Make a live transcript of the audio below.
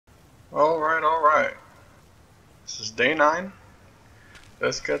Alright, alright. This is day 9.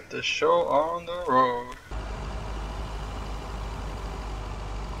 Let's get the show on the road.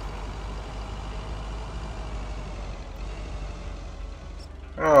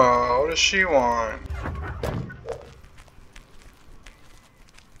 Oh, what does she want?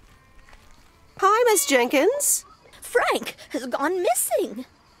 Hi, Miss Jenkins. Frank has gone missing.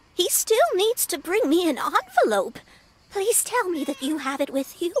 He still needs to bring me an envelope. Please tell me that you have it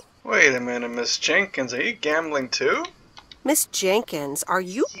with you. Wait a minute, Miss Jenkins, are you gambling too? Miss Jenkins, are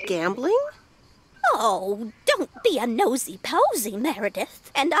you gambling? Oh, don't be a nosy-posy,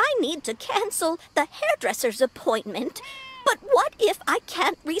 Meredith. And I need to cancel the hairdresser's appointment. But what if I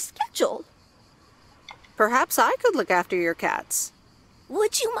can't reschedule? Perhaps I could look after your cats.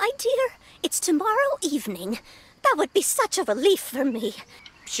 Would you, my dear? It's tomorrow evening. That would be such a relief for me.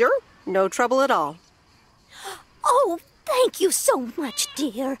 Sure, no trouble at all. Oh, thank you so much,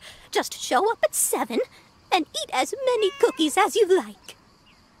 dear. Just show up at 7 and eat as many cookies as you like.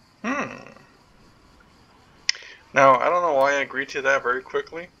 Now, I don't know why I agreed to that very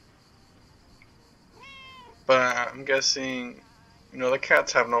quickly. But I'm guessing, the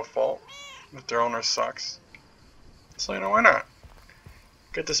cats have no fault if their owner sucks. So, why not?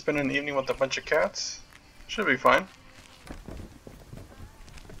 Get to spend an evening with a bunch of cats? Should be fine.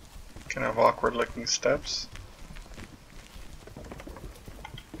 Can have awkward looking steps.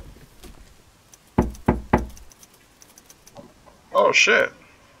 Oh shit.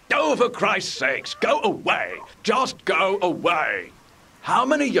 Oh, for Christ's sakes, go away! Just go away! How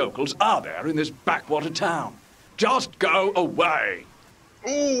many yokels are there in this backwater town? Just go away!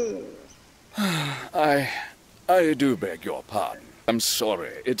 Ooh. I do beg your pardon. I'm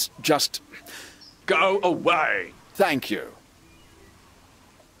sorry. It's just... Go away! Thank you.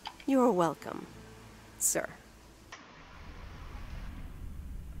 You're welcome, sir.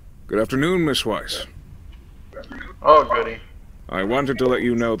 Good afternoon, Miss Weiss. Oh goody. I wanted to let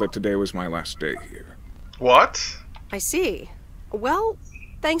you know that today was my last day here. What? I see. Well,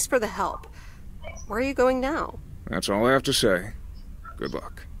 thanks for the help. Where are you going now? That's all I have to say. Good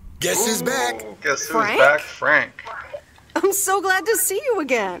luck. Guess who's back? Guess who's Frank? back? Frank. I'm so glad to see you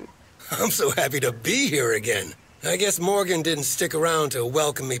again. I'm so happy to be here again. I guess Morgan didn't stick around to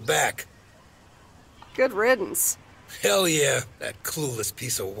welcome me back. Good riddance. Hell yeah, that clueless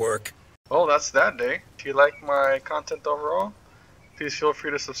piece of work. Well, that's that day. If you like my content overall, please feel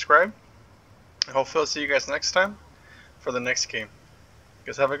free to subscribe. I hope I'll see you guys next time for the next game. You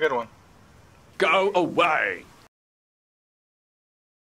guys have a good one. Go away!